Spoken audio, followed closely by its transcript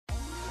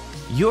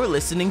You're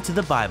listening to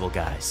The Bible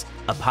Guys,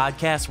 a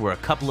podcast where a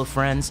couple of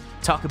friends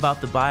talk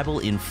about the Bible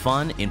in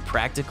fun and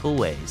practical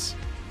ways.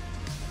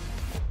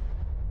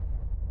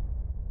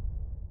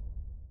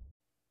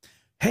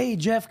 Hey,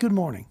 Jeff, good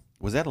morning.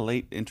 Was that a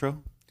late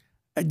intro?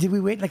 Did we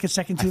wait like a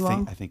second too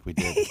long? I think we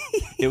did.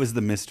 It was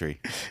the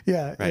mystery.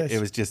 Yeah. Right? Yes. It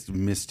was just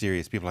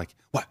mysterious. People are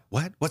like,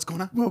 what? What's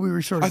going on? Well, we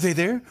were sort of... Are they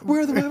there?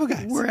 Where are the Bible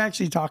guys? We're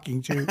actually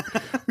talking to...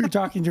 We were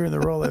talking during the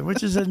roll-in,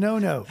 which is a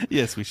no-no.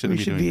 Yes, we shouldn't We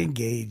be should doing be that.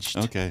 engaged.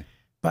 Okay.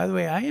 By the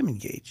way, I am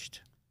engaged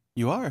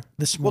You are?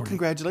 this Well, morning.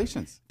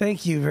 congratulations.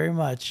 Thank you very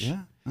much. Yeah.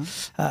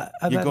 by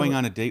You're going the way,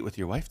 on a date with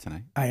your wife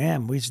tonight. I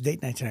am. It's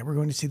date night tonight. We're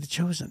going to see The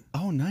Chosen.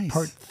 Oh, nice.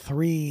 Part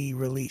 3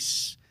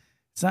 release.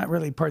 It's not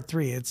really part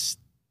 3. It's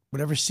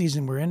whatever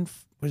season we're in.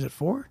 Was it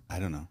 4? I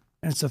don't know.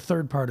 And it's the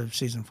third part of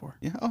season 4.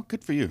 Yeah. Oh,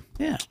 good for you.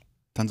 Yeah.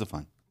 Tons of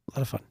fun. A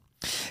lot of fun.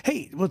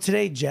 Hey, well,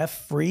 today,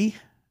 Jeffrey.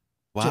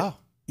 Wow.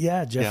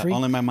 Yeah, Jeffrey. Yeah,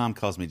 only my mom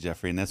calls me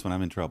Jeffrey, and that's when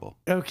I'm in trouble.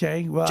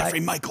 Okay. Well, Jeffrey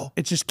Michael.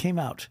 It just came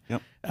out.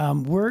 Yep.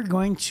 We're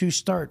going to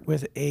start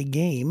with a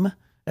game,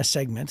 a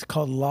segment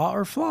called Law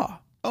or Flaw.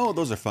 Oh,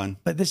 those are fun.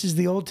 But this is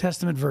the Old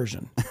Testament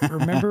version.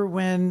 Remember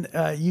when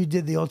you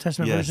did the Old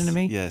Testament version to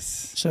me?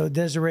 Yes. So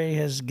Desiree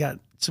has got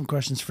some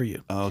questions for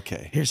you.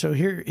 Okay.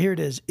 Here it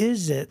is.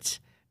 Is it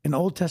an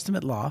Old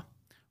Testament law,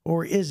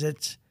 or is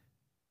it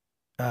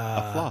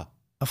A flaw.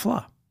 a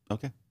flaw?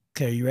 Okay.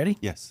 Okay, are you ready?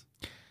 Yes.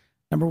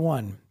 Number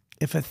 1,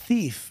 if a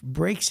thief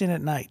breaks in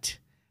at night,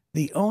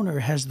 the owner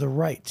has the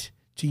right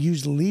to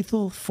use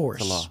lethal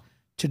force It's a law.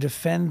 to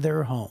defend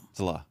their home. It's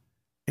a law.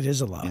 It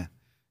is a law. Yeah.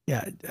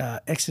 Yeah,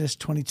 Exodus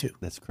 22.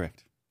 That's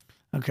correct.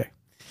 Okay.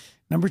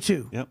 Number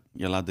 2. Yep.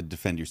 You're allowed to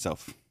defend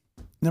yourself.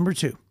 Number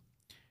 2.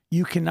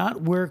 You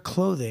cannot wear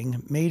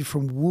clothing made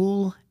from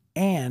wool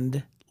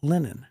and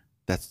linen.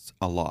 That's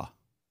a law.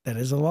 That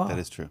is a law. That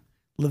is true.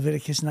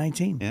 Leviticus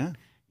 19. Yeah.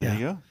 There you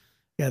go.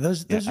 Yeah,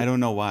 those I don't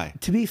know why.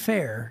 to be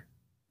fair,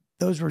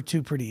 those were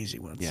 2 pretty easy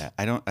ones. Yeah,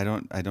 I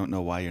don't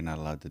know why you're not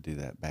allowed to do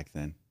that back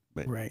then.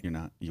 But Right.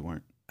 you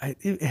weren't.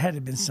 It had to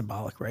have been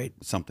symbolic, right?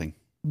 Something.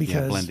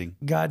 Because blending.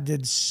 God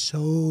did so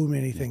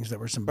many things that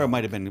were Or it symbolic.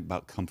 might have been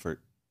about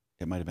comfort.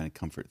 It might have been a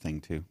comfort thing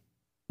too.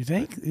 You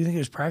think? You think it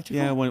was practical?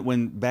 Yeah,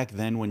 when back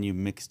then when you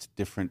mixed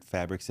different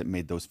fabrics, it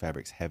made those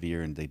fabrics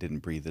heavier and they didn't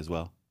breathe as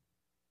well.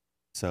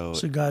 So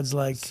God's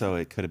like, so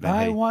it could have been.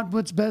 I hey, want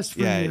what's best for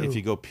yeah, you. if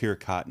you go pure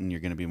cotton, you're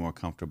going to be more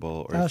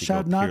comfortable. Or Thou if you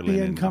shalt go not pure be linen,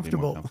 you'll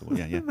uncomfortable. more comfortable.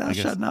 Yeah. Thou I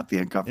guess. shalt not be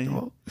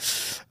uncomfortable.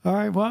 All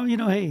right. Well,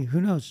 hey, who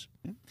knows?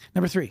 Yeah.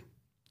 Number 3,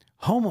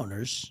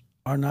 homeowners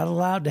are not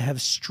allowed to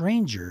have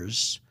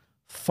strangers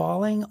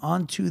falling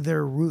onto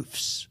their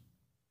roofs.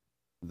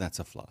 That's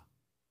a flaw.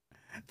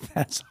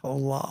 That's a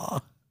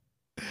law.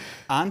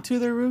 Onto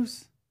their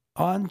roofs?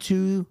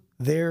 Onto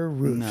their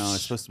roofs. No,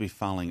 it's supposed to be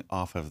falling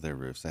off of their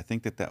roofs. I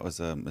think that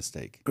was a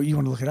mistake. Oh, you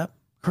want to look it up?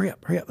 Hurry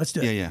up. Let's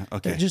do it. Yeah.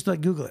 Okay. Just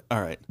like Google it.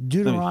 All right.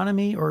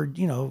 Deuteronomy or,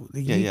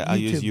 the I'll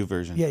use YouTube.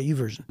 YouVersion. Yeah,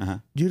 YouVersion. Uh-huh.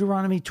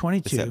 Deuteronomy It's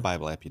 22. that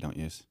Bible app you don't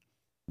use.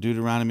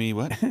 Deuteronomy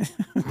what?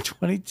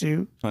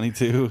 22,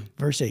 22,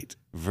 verse 8.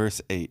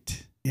 verse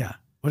 8. Yeah.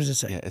 What does it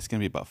say? Yeah, it's going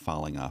to be about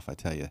falling off, I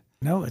tell you.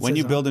 No, it When says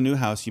you build a new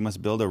house, you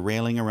must build a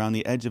railing around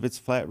the edge of its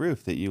flat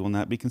roof, that you will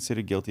not be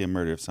considered guilty of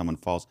murder if someone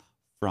falls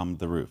from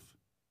the roof.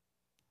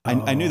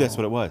 I knew that's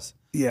what it was.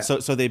 Yeah.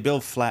 So they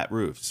build flat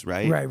roofs,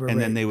 right? Right, And then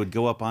right. they would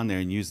go up on there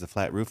and use the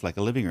flat roof like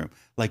a living room,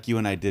 like you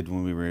and I did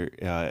when we were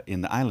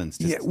in the islands.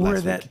 Just Yeah, where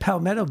last that week.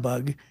 palmetto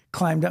bug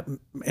climbed up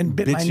and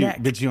bit my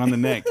neck. Bit you on the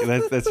neck.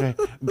 That's right.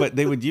 But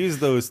they would use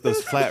those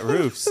flat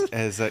roofs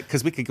as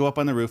because we could go up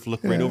on the roof,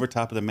 look right over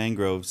top of the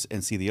mangroves,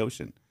 and see the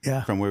ocean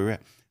from where we were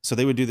at. So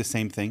they would do the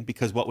same thing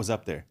because what was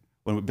up there?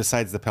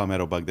 Besides the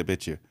palmetto bug that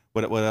bit you,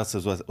 what else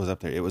was up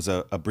there? It was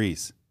a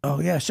breeze. Oh,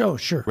 yeah. Sure.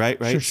 Right.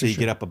 Sure, So you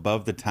get up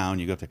above the town,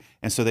 you go up there,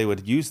 and so they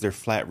would use their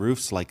flat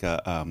roofs like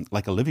a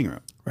living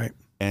room. Right.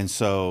 And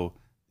so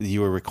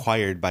you were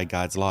required by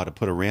God's law to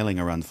put a railing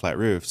around the flat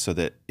roof so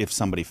that if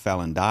somebody fell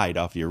and died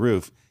off your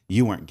roof,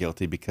 you weren't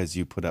guilty because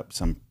you put up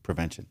some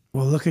prevention.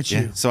 Well, look at you.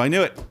 Yeah. So I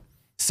knew it.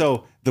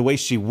 So the way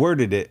she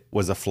worded it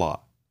was a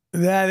flaw.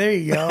 Yeah, there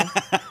you go.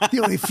 The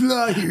only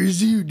flaw here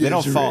is you, They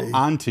don't Desiree. fall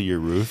onto your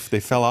roof; they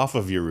fell off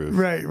of your roof.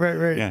 Right.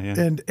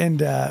 Yeah.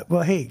 And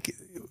well, hey,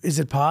 is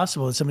it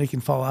possible that somebody can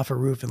fall off a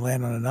roof and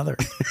land on another?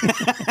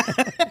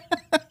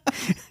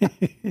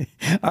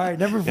 All right,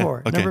 number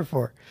 4. okay. Number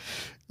 4.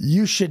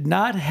 You should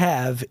not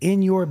have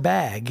in your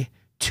bag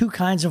 2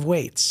 kinds of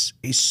weights,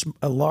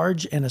 a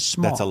large and a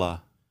small. That's a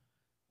law.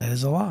 That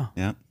is a law.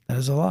 Yeah, That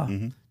is a law.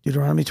 Mm-hmm.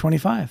 Deuteronomy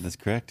 25. that's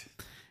correct.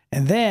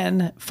 And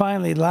then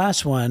finally,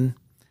 last one,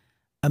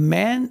 a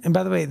man, and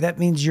by the way, that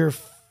means you're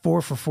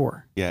 4 for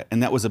 4. Yeah,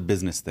 and that was a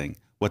business thing.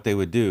 What they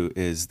would do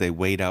is they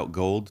weighed out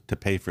gold to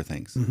pay for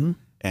things. Mm-hmm.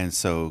 And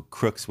so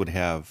crooks would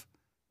have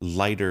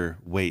lighter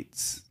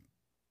weights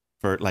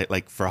for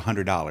like for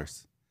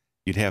 $100.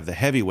 You'd have the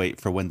heavy weight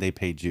for when they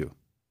paid you.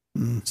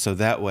 Mm. So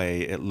that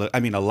way a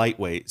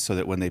lightweight so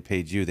that when they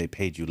paid you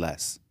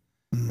less.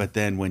 Mm. But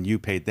then when you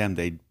paid them,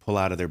 they'd pull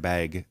out of their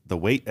bag the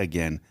weight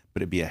again,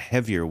 but it'd be a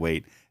heavier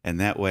weight. And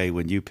that way,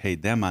 when you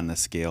paid them on the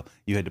scale,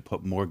 you had to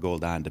put more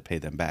gold on to pay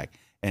them back.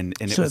 And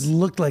so it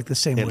looked like the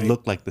same weight. It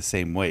looked like the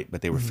same weight,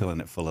 but they were filling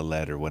it full of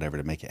lead or whatever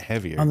to make it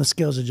heavier. On the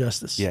scales of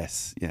justice.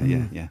 Yes.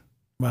 Yeah.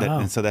 Wow.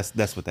 And so that's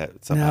what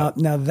that's now, about.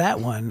 now that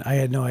one I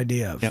had no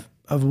idea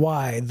of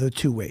why the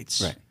two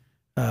weights. Right.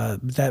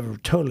 That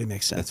totally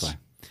makes sense. That's why.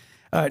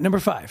 All right, number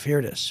 5. Here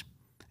it is.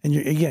 And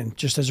again,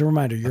 just as a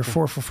reminder, you're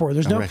 4 for 4.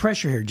 There's no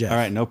pressure here, Jeff. All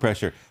right, no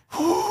pressure.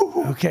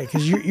 Okay,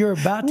 because you're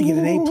about to get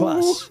an A+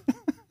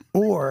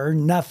 or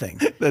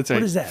nothing. That's right.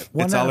 What is that?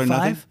 1 It's out all of or 5?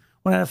 nothing?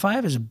 1 out of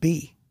 5 is a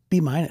B. B-.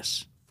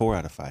 4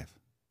 out of 5.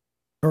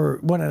 Or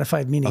 1 out of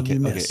 5 meaning you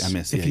miss. Okay, I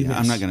miss. If Yeah, you miss.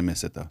 I'm not going to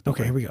miss it though.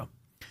 Okay, here we go.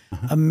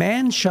 A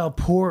man shall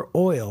pour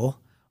oil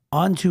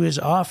onto his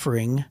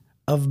offering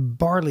of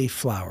barley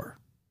flour.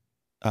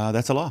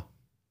 That's a law.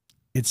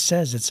 It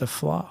says it's a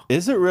flaw.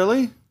 Is it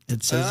really?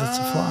 It says it's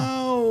a flaw.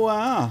 Oh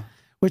wow!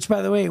 Which,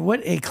 by the way,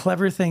 what a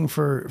clever thing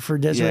for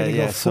Desiree to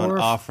go 4 so an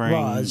offering,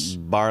 flaws.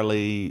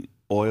 barley,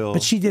 oil.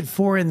 But she did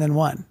 4 and then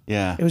 1.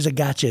 Yeah. It was a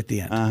gotcha at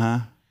the end. Uh-huh.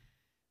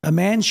 A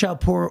man shall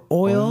pour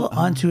oil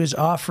onto his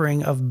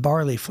offering of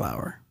barley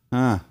flour.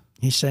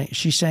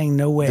 She's saying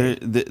no way.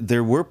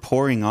 There were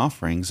pouring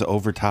offerings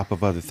over top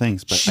of other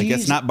things, but I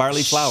guess not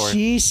barley flour.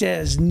 She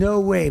says no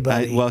way,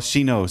 buddy. Well,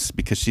 she knows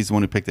because she's the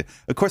one who picked it.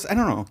 Of course, I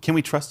don't know. Can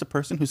we trust a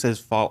person who says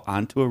fall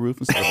onto a roof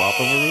instead of off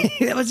of a roof?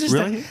 That was just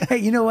really? hey,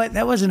 you know what?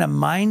 That wasn't a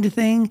mind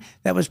thing.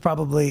 That was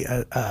probably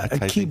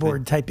a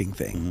keyboard typing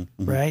thing,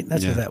 right?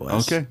 That's what that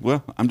was. Okay.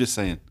 Well, I'm just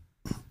saying.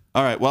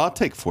 All right. Well, I'll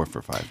take 4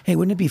 for 5. Hey,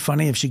 wouldn't it be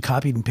funny if she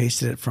copied and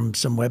pasted it from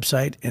some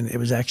website and it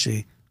was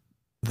actually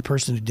the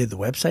person who did the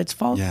website's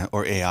fault? Yeah,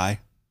 or AI.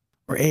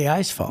 Or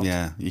AI's fault.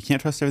 Yeah, you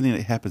can't trust everything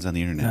that happens on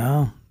the internet.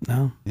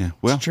 No. Yeah,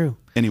 well, it's true.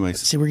 Anyways.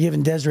 See, we're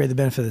giving Desiree the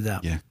benefit of the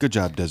doubt. Yeah, good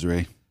job,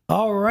 Desiree.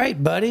 All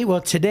right, buddy.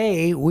 Well,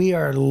 today we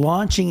are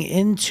launching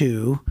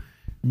into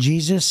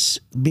Jesus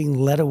being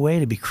led away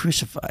to be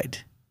crucified.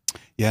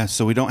 Yeah,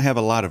 so we don't have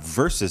a lot of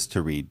verses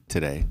to read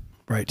today.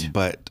 Right.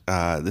 But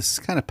this is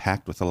kind of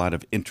packed with a lot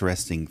of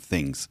interesting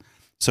things.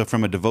 So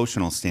from a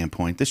devotional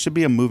standpoint, this should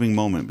be a moving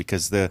moment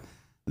because the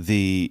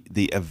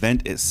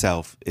event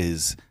itself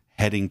is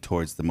heading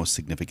towards the most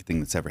significant thing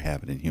that's ever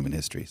happened in human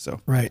history.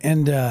 So right,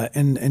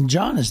 and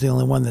John is the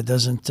only one that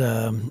doesn't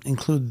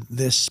include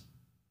this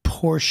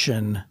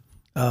portion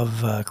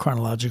of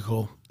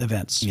chronological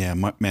events. Yeah,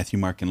 Matthew,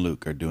 Mark, and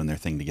Luke are doing their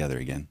thing together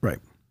again. Right.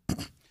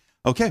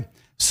 Okay,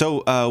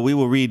 so we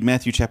will read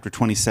Matthew chapter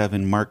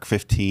 27, Mark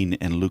 15,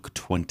 and Luke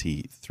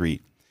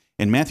 23.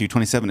 In Matthew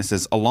 27, it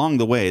says, "Along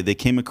the way, they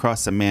came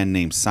across a man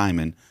named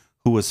Simon,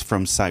 who was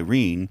from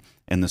Cyrene,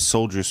 and the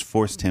soldiers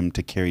forced him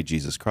to carry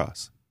Jesus'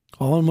 cross."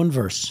 All in one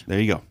verse.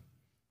 There you go.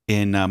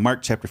 In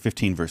Mark chapter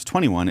 15, verse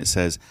 21, it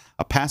says,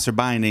 "A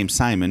passerby named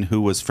Simon, who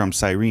was from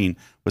Cyrene,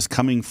 was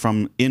coming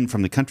from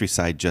the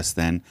countryside just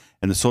then,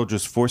 and the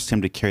soldiers forced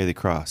him to carry the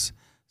cross.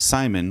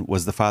 Simon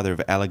was the father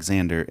of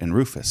Alexander and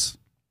Rufus."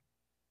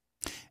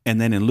 And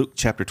then in Luke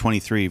chapter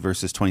 23,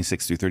 verses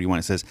 26 through 31,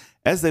 it says,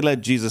 "As they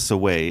led Jesus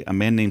away, a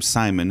man named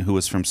Simon, who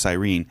was from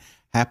Cyrene,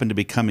 happened to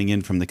be coming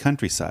in from the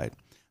countryside.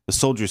 The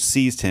soldiers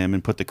seized him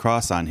and put the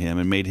cross on him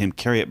and made him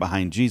carry it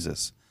behind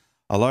Jesus.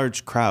 A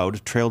large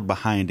crowd trailed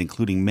behind,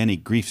 including many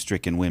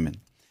grief-stricken women.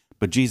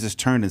 But Jesus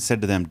turned and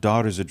said to them,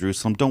 'Daughters of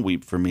Jerusalem, don't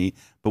weep for me,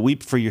 but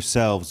weep for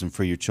yourselves and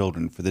for your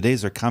children. For the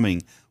days are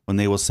coming when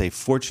they will say,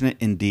 Fortunate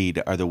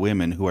indeed are the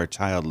women who are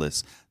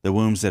childless, the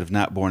wombs that have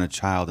not borne a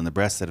child, and the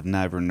breasts that have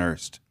never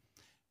nursed.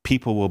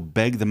 People will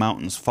beg the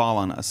mountains, fall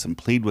on us, and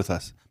plead with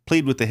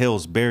the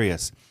hills, bury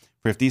us.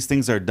 For if these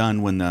things are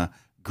done when the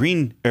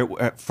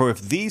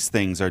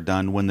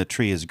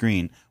tree is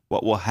green,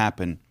 what will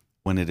happen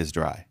when it is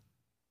dry?'"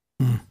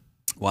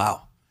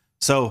 Wow.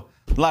 So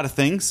a lot of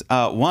things.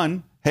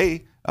 One,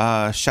 hey,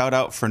 shout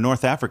out for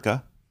North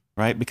Africa,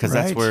 right? Because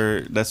that's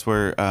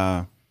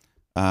where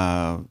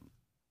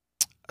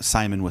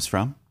Simon was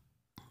from.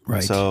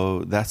 Right.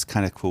 So that's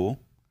kind of cool.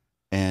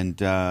 And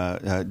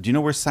do you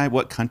know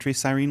what country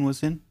Cyrene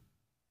was in?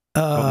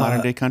 What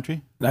modern day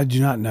country? I do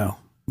not know.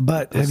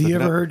 But have you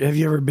ever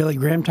heard Billy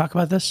Graham talk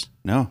about this?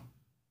 No.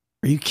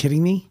 Are you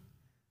kidding me?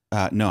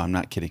 No, I'm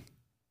not kidding.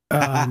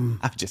 I'm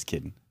just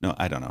kidding. No,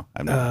 I don't know.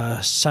 I'm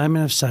not.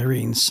 Simon of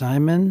Cyrene.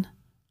 Simon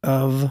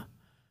of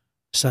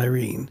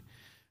Cyrene.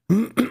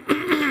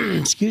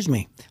 Excuse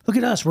me. Look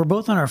at us. We're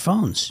both on our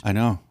phones. I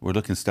know. We're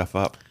looking stuff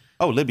up.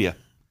 Oh, Libya.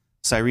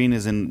 Cyrene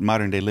is in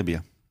modern day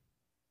Libya.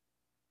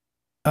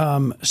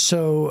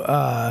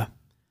 So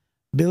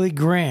Billy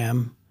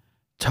Graham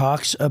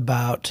talks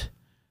about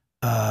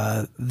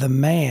the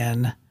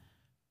man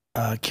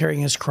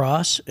carrying his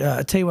cross.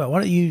 I tell you what, why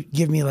don't you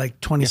give me like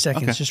 20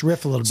 seconds? Okay. Just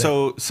riff a little bit.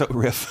 So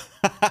riff.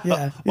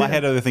 Yeah. Well, I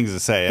had other things to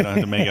say. I don't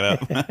have to make it up.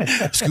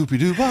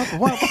 Scooby-Doo.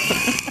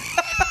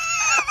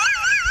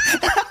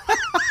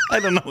 I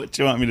don't know what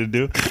you want me to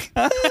do.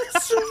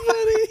 That's so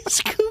funny.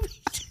 Scooby-Doo.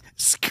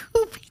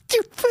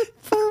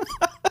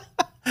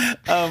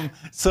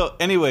 So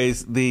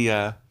anyways,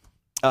 the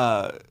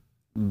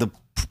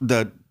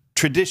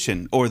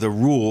tradition or the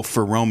rule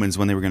for Romans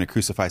when they were going to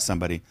crucify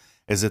somebody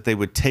is that they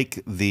would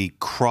take the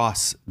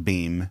cross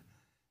beam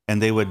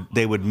and they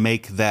would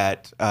make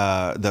that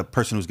the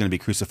person who's going to be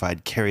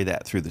crucified carry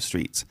that through the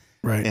streets.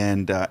 Right.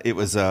 And it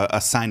was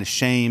a sign of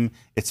shame.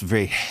 It's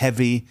very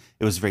heavy.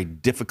 It was very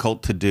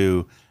difficult to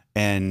do.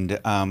 And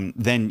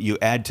then you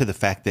add to the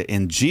fact that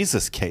in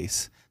Jesus'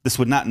 case, this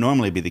would not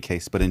normally be the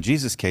case, but in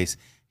Jesus' case,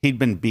 he'd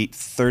been beat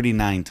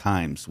 39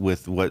 times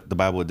with what the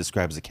Bible would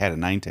describe as a cat of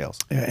nine tails.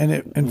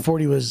 Yeah, and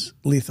 40 was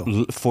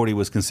lethal. 40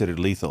 was considered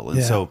lethal.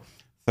 And so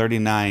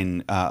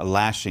 39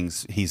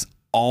 lashings, he's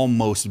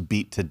almost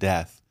beat to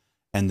death.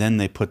 And then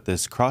they put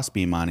this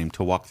crossbeam on him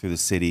to walk through the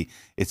city.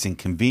 It's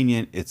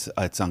inconvenient. It's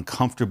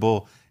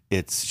uncomfortable.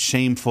 It's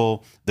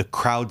shameful. The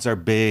crowds are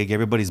big.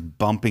 Everybody's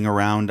bumping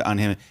around on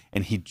him.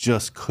 And he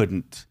just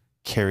couldn't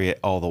carry it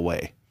all the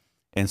way.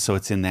 And so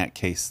it's in that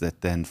case that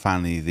then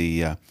finally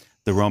the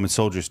Roman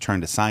soldiers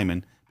turn to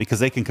Simon, because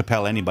they can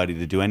compel anybody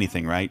to do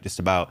anything, right? Just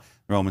about.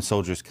 The Roman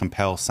soldiers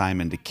compel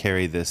Simon to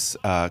carry this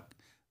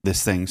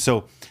this thing.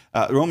 So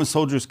Roman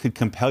soldiers could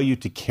compel you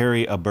to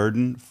carry a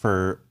burden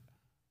for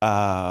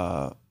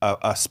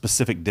a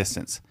specific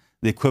distance,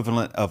 the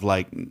equivalent of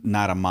like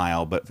not a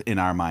mile, but in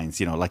our minds,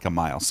 like a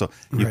mile. So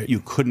you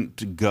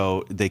couldn't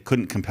go. They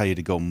couldn't compel you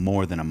to go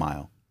more than a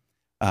mile.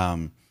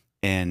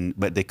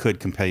 But they could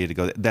compel you to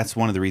go. That's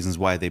one of the reasons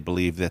why they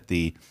believe that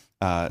the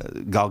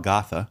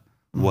Golgotha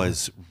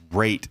was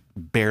right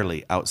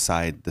barely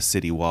outside the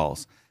city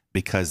walls,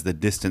 because the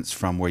distance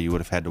from where you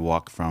would have had to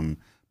walk from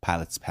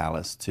Pilate's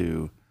palace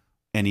to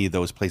any of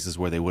those places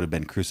where they would have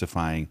been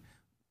crucifying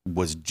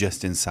was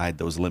just inside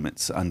those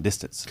limits on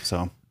distance.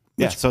 So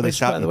so they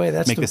stopped and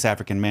make this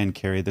African man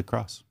carry the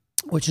cross.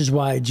 Which is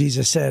why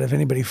Jesus said, if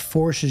anybody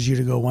forces you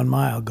to go 1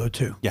 mile, go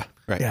 2. Yeah,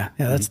 right. Yeah,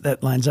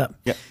 that lines up.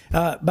 Yeah.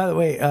 By the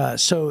way,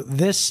 so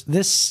this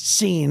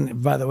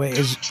scene, by the way,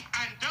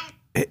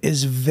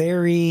 is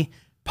very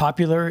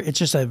popular. It's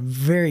just a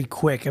very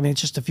quick. I mean,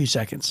 it's just a few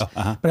seconds.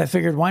 But I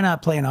figured, why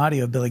not play an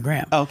audio of Billy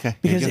Graham? Oh, okay.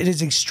 Because it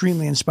is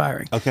extremely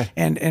inspiring. Okay.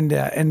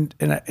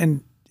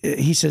 And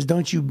he says,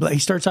 don't you? He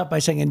starts out by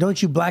saying, and don't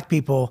you black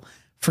people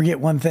forget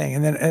one thing.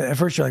 And then at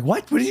first you're like,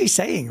 what is he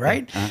saying,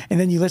 right? And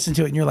then you listen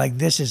to it and you're like,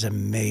 this is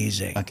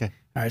amazing. Okay.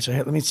 All right, so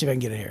let me see if I can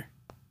get it here.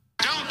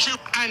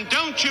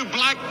 Don't you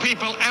black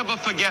people ever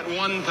forget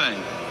one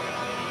thing.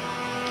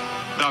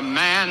 The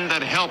man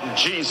that helped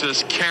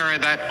Jesus carry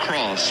that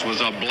cross was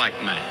a black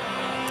man.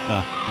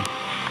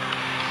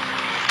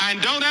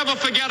 And don't ever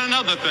forget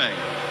another thing.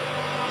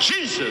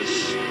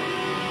 Jesus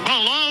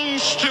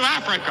belongs to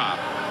Africa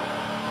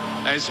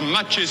as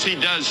much as he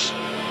does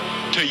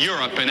to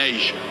Europe and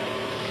Asia.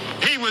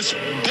 He was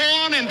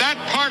born in that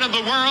part of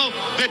the world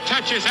that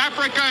touches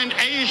Africa and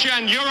Asia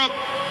and Europe,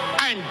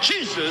 and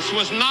Jesus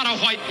was not a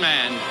white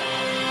man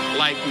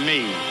like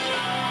me,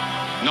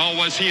 nor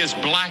was he as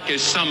black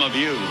as some of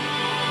you.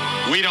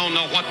 We don't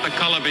know what the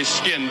color of his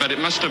skin, but it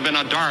must have been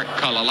a dark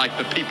color like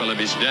the people of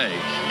his day,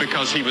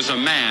 because he was a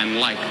man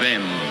like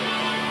them.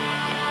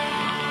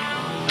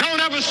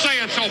 Don't ever say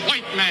it's a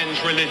white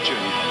man's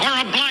religion or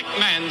a black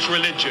man's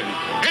religion.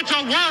 It's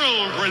a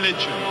world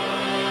religion.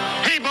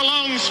 He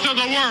belongs to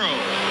the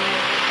world.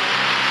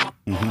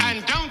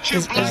 And don't you...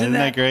 Isn't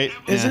that great?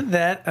 Isn't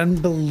that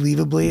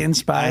unbelievably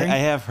inspiring? I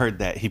have heard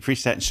that. He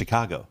preached that in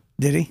Chicago.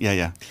 Did he?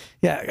 Yeah.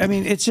 Yeah, I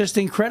mean, it's just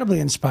incredibly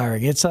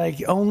inspiring. It's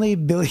like only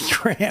Billy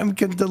Graham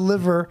can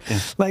deliver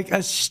like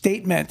a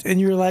statement. And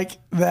you're like,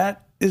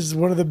 that is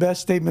one of the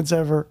best statements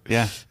ever.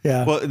 Yeah.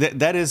 Well,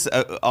 that is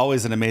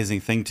always an amazing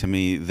thing to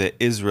me, that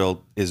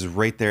Israel is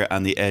right there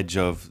on the edge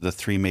of the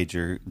 3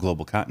 major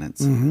global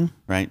continents,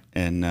 right?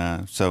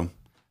 And so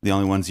the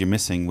only ones you're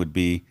missing would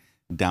be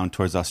down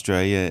towards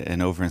Australia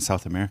and over in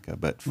South America.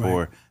 But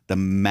for the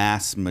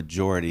mass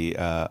majority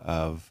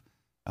of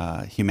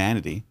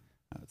humanity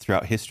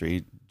throughout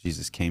history,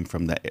 Jesus came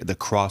from the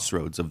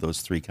crossroads of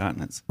those 3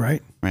 continents.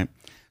 Right.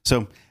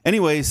 So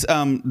anyways,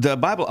 the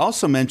Bible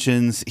also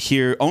mentions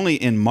here, only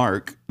in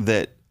Mark,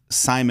 that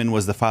Simon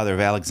was the father of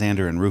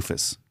Alexander and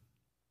Rufus,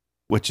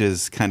 which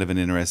is kind of an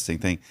interesting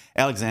thing.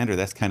 Alexander,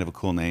 that's kind of a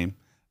cool name.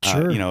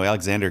 Sure.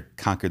 Alexander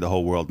conquered the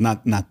whole world.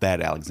 Not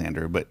that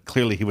Alexander, but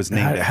clearly he was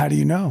named. How do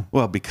you know?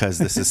 Well, because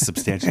this is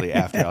substantially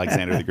after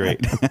Alexander the Great.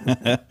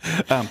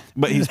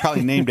 But he's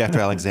probably named after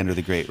Alexander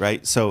the Great,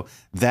 right? So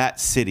that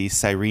city,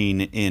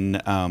 Cyrene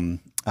in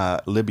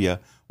Libya,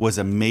 was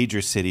a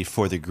major city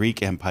for the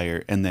Greek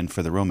Empire and then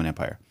for the Roman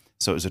Empire.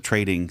 So it was a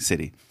trading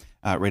city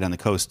right on the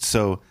coast.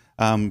 So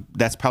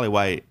that's probably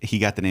why he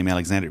got the name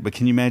Alexander. But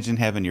can you imagine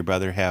having your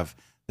brother have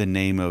the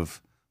name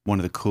of one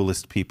of the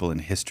coolest people in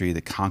history, the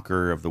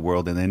conqueror of the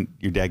world, and then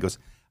your dad goes,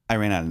 I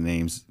ran out of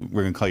names.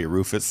 We're going to call you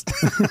Rufus.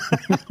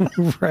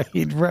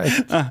 Right.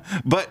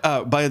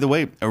 But by the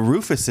way,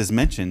 Rufus is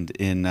mentioned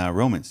in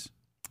Romans.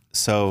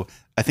 So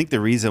I think the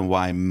reason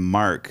why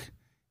Mark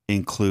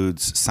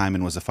includes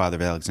Simon was the father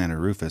of Alexander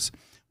and Rufus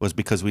was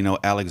because we know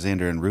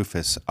Alexander and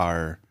Rufus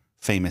are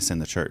famous in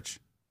the church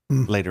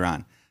later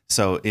on.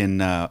 So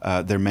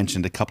they're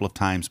mentioned a couple of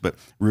times, but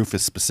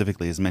Rufus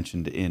specifically is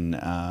mentioned in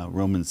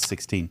Romans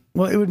 16.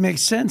 Well, it would make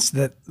sense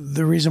that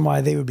the reason why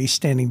they would be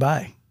standing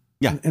by.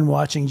 in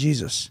watching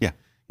Jesus. Yeah.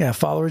 Yeah,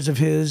 followers of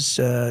his,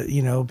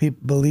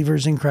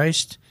 believers in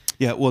Christ.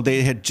 Yeah, well,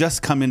 they had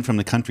just come in from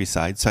the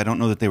countryside, so I don't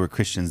know that they were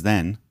Christians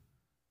then,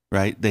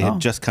 right? They had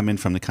just come in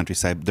from the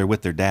countryside. They're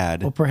with their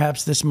dad. Well,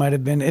 perhaps this might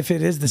have been, if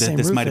it is the same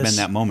Rufus, this might have been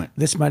that moment.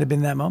 This might have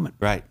been that moment.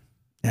 Right.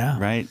 Yeah.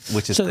 Right,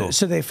 which is cool.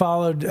 So they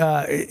followed,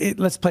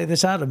 let's play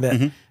this out a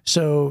bit.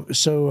 So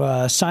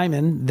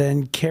Simon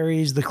then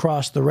carries the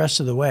cross the rest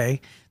of the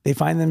way. They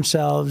find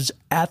themselves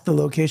at the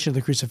location of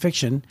the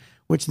crucifixion,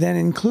 which then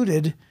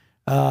included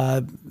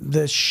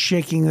the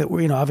shaking that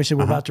we're, obviously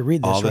we're about to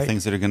read this, all the right?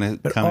 things that are going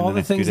to come all in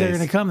the the things that are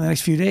going to come in the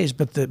next few days,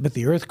 but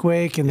the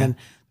earthquake and then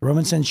the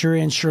Roman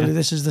centurion, surely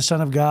this is the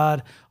Son of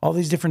God, all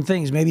these different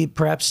things, maybe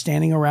perhaps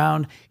standing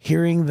around,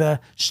 hearing the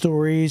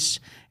stories.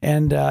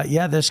 And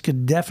this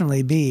could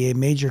definitely be a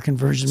major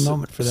conversion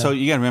moment for them. So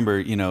you got to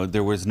remember,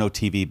 there was no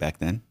TV back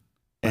then.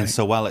 And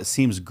so while it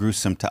seems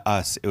gruesome to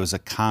us, it was a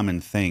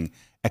common thing.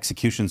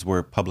 Executions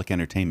were public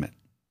entertainment,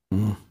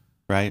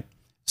 right?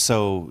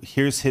 So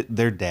here's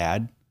their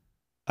dad,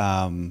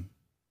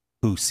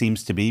 who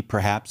seems to be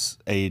perhaps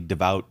a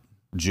devout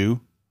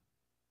Jew.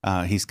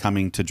 He's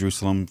coming to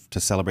Jerusalem to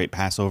celebrate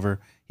Passover.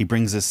 He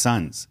brings his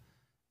sons.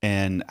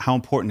 And how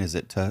important is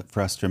it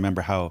for us to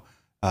remember how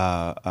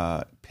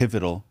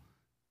pivotal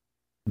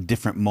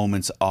different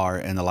moments are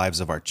in the lives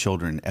of our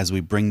children as we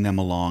bring them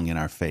along in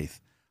our faith?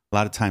 A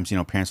lot of times,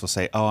 parents will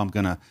say, oh, I'm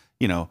going to,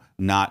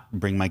 not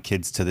bring my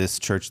kids to this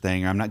church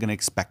thing, or I'm not going to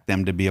expect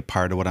them to be a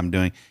part of what I'm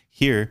doing.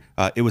 Here,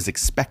 it was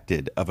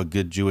expected of a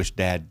good Jewish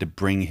dad to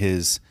bring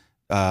his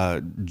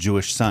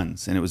Jewish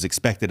sons, and it was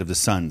expected of the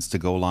sons to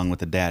go along with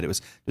the dad. It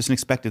was just an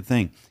expected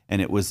thing.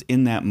 And it was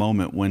in that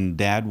moment when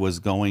dad was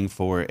going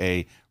for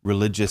a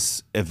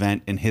religious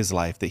event in his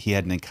life that he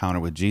had an encounter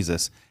with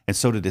Jesus, and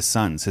so did his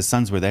sons. His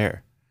sons were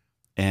there.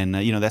 And,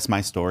 that's my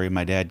story.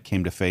 My dad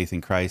came to faith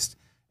in Christ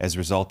as a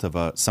result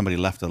of somebody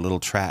left a little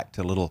tract,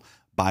 a little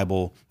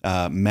Bible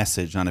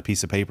message on a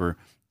piece of paper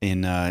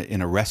in a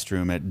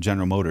restroom at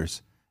General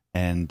Motors.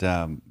 And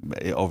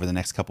over the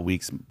next couple of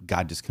weeks,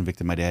 God just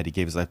convicted my dad. He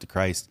gave his life to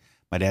Christ.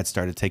 My dad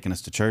started taking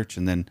us to church,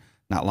 and then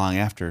not long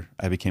after,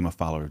 I became a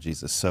follower of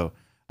Jesus. So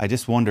I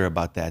just wonder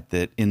about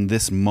that in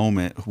this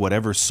moment,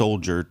 whatever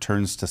soldier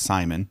turns to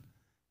Simon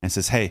and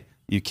says, hey,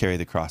 you carry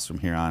the cross from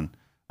here on,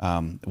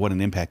 what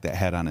an impact that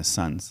had on his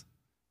sons,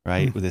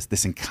 right? With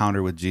this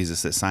encounter with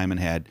Jesus that Simon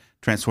had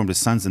transformed his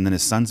sons, and then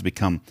his sons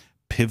become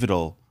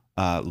pivotal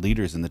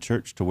leaders in the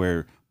church to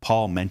where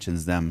Paul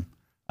mentions them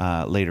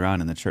later on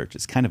in the church.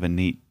 It's kind of a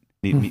neat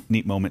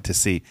moment to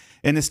see.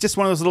 And it's just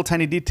one of those little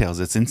tiny details.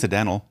 It's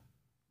incidental,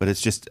 but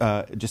it's just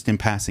in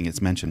passing,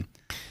 it's mentioned.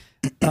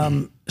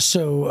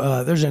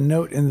 So there's a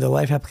note in the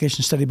Life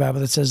Application Study Bible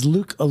that says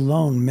Luke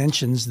alone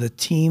mentions the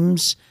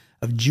teams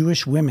of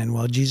Jewish women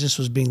while Jesus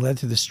was being led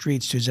through the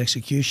streets to his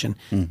execution.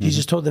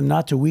 Jesus told them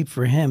not to weep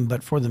for him,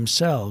 but for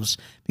themselves,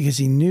 because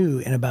he knew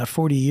in about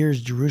 40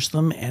 years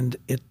Jerusalem and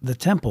the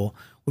temple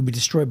would be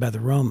destroyed by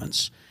the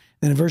Romans.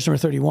 Then in verse number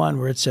 31,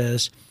 where it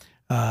says,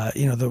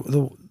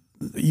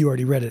 you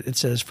already read it. It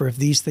says, "For if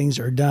these things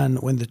are done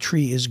when the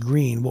tree is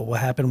green, what will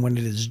happen when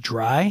it is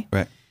dry?"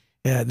 Right.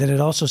 Then it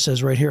also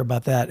says right here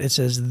about that. It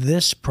says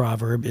this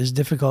proverb is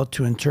difficult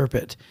to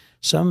interpret.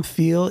 Some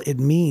feel it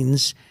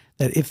means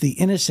that if the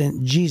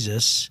innocent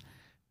Jesus,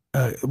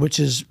 which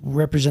is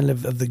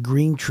representative of the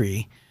green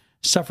tree,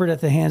 suffered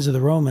at the hands of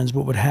the Romans,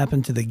 what would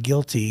happen to the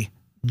guilty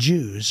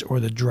Jews or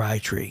the dry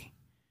tree?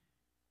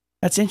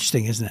 That's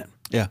interesting, isn't it?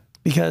 Yeah.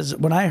 Because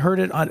when I heard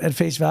it at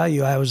face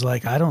value, I was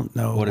like, I don't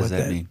know. What does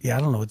that mean? Yeah,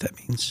 I don't know what that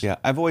means. Yeah,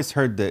 I've always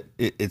heard that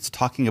it's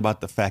talking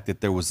about the fact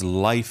that there was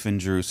life in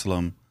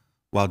Jerusalem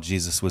while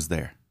Jesus was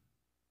there,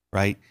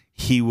 right?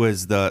 He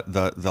was the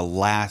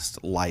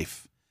last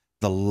life,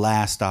 the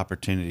last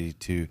opportunity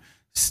to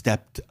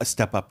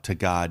step up to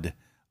God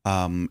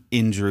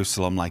in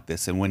Jerusalem like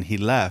this. And when he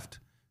left,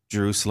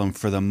 Jerusalem,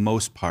 for the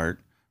most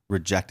part,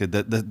 rejected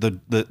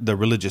the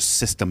religious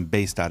system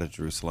based out of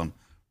Jerusalem,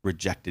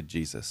 rejected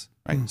Jesus,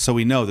 right? So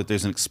we know that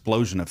there's an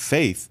explosion of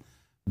faith,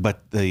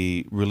 but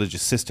the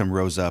religious system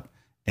rose up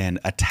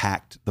and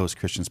attacked those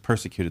Christians,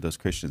 persecuted those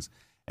Christians.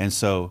 And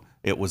so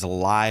it was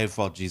alive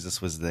while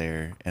Jesus was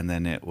there, and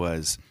then it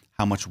was,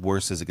 how much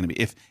worse is it going to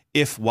be?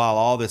 If while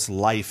all this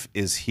life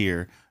is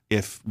here,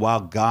 if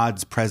while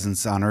God's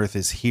presence on earth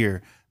is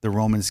here, the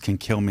Romans can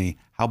kill me,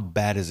 how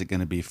bad is it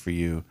going to be for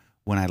you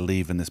when I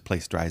leave and this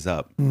place dries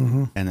up?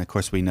 And of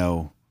course we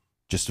know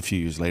just a few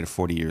years later,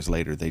 40 years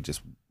later,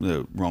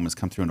 the Romans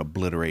come through and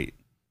obliterate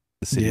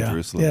the city of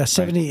Jerusalem. Yeah,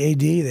 70 AD,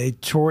 they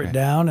tore it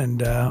down,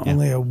 and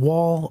only a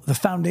wall, the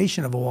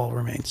foundation of a wall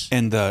remains.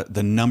 And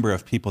the number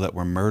of people that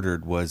were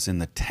murdered was in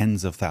the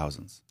tens of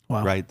thousands.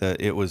 Wow. Right?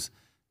 It was,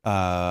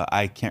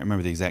 I can't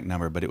remember the exact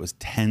number, but it was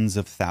tens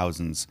of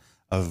thousands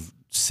of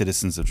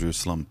citizens of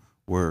Jerusalem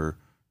were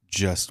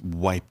just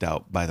wiped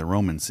out by the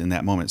Romans in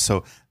that moment.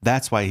 So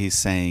that's why he's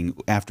saying,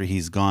 after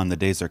he's gone, the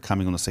days are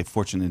coming when they'll say,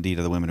 fortunate indeed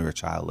are the women who are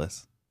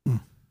childless,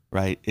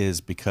 right?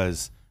 Is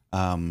because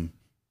the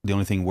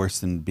only thing worse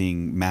than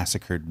being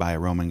massacred by a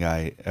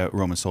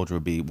Roman soldier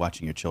would be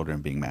watching your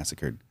children being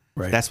massacred.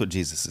 Right. That's what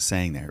Jesus is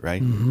saying there,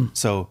 right?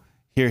 So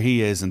here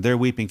he is, and they're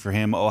weeping for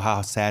him. Oh,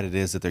 how sad it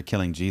is that they're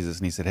killing Jesus.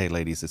 And he said, hey,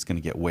 ladies, it's going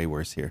to get way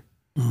worse here.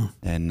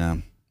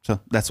 And so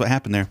that's what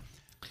happened there.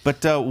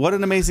 But what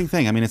an amazing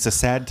thing. I mean, it's a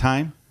sad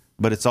time,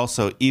 but it's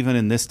also, even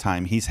in this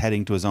time, he's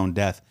heading to his own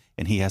death,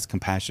 and he has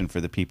compassion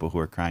for the people who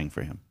are crying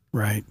for him.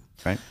 Right.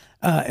 Right.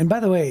 And by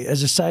the way,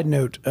 as a side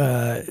note,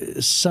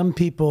 some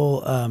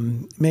people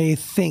may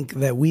think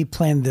that we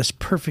planned this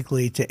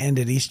perfectly to end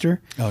at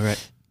Easter. Oh,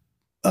 right.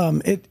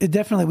 It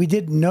definitely, we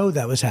did know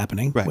that was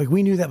happening. Right. Like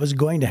we knew that was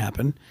going to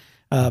happen.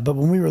 But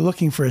when we were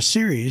looking for a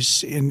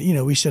series, and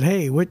we said,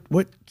 hey, what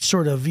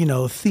sort of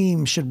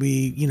theme should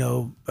we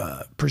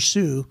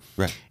pursue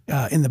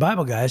in the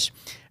Bible, guys?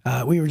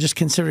 We were just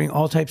considering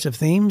all types of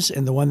themes,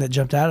 and the one that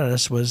jumped out at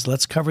us was,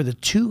 let's cover the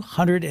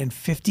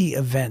 250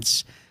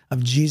 events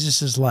of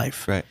Jesus's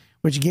life,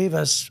 which gave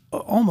us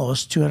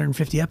almost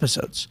 250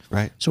 episodes.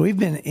 Right. So we've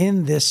been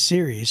in this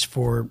series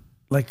for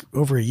like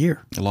over a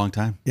year. A long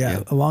time.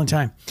 Yeah, a long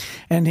time.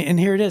 And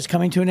here it is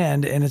coming to an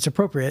end, and it's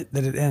appropriate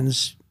that it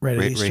ends right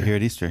at Easter. Right here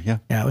at Easter, yeah.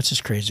 Yeah, which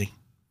is crazy.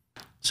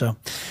 So,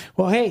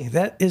 well, hey,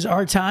 that is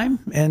our time.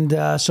 And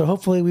so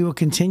hopefully we will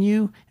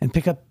continue and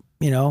pick up,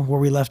 where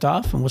we left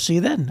off, and we'll see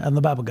you then on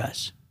the Bible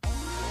Guys.